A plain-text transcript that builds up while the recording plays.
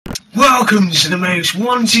Welcome to the most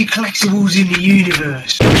wanted collectibles in the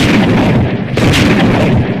universe.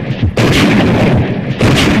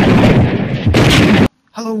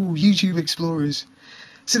 Hello YouTube explorers.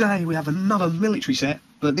 Today we have another military set,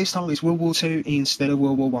 but this time it's World War II instead of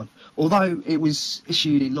World War I. Although it was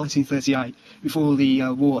issued in 1938, before the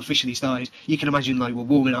war officially started, you can imagine they were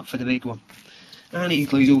warming up for the big one. And it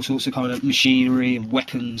includes all sorts of kind of machinery and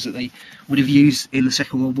weapons that they would have used in the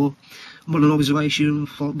Second World War. Modern observation,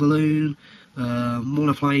 fight balloon,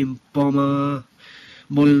 monoplane bomber,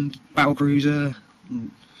 modern battlecruiser,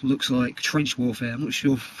 looks like trench warfare. I'm not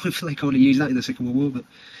sure if they kind of used that in the Second World War, but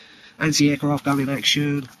anti-aircraft gun in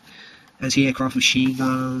action, anti-aircraft machine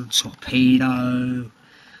gun, torpedo,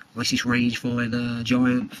 latest rangefinder,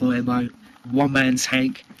 giant flying boat, one-man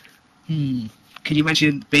tank. Can you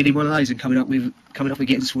imagine being in one of those and coming up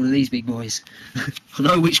against one of these big boys? I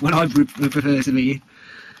know which one I would prefer to be in.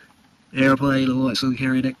 Aeroplane or lights on the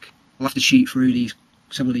carrier deck. I'll have to shoot through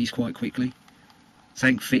some of these quite quickly.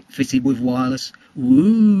 Tank fitted with wireless.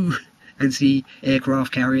 Woo!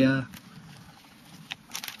 Anti-aircraft carrier.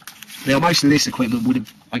 Now most of this equipment would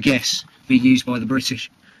have, I guess, been used by the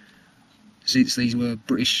British, since these were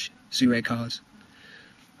British Suez cars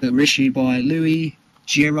that were issued by Louis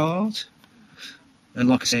Gerard, and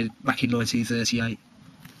like I said, back in 1938.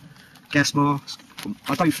 Gas mask.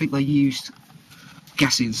 I don't think they used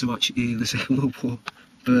gassing so much in the Second World War,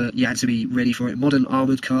 but you had to be ready for it. Modern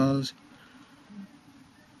armoured cars.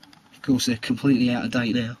 Of course, they're completely out of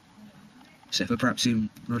date now, except for perhaps in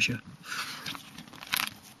Russia.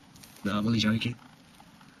 No, I'm only joking.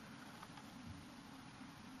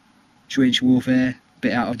 Trench warfare,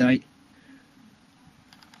 bit out of date,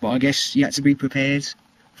 but I guess you had to be prepared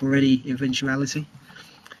for any eventuality.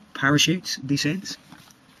 Parachutes, descent.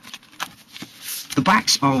 The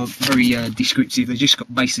backs aren't very descriptive. They just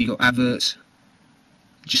basically got adverts,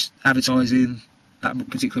 just advertising that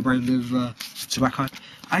particular brand of tobacco.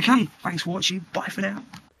 Okay, thanks for watching. Bye for now.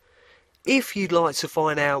 If you'd like to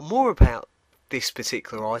find out more about this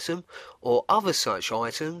particular item or other such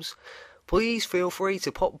items, please feel free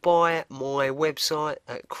to pop by my website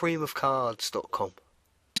at creamofcards.com.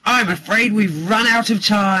 I'm afraid we've run out of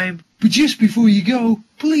time, but just before you go,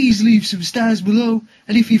 please leave some stars below,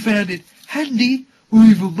 and if you found it handy or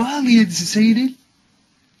even mildly entertaining,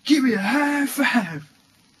 give me a high five.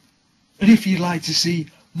 And if you'd like to see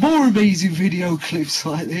more amazing video clips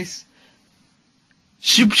like this,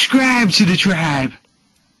 subscribe to the tribe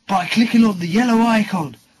by clicking on the yellow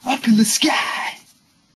icon up in the sky.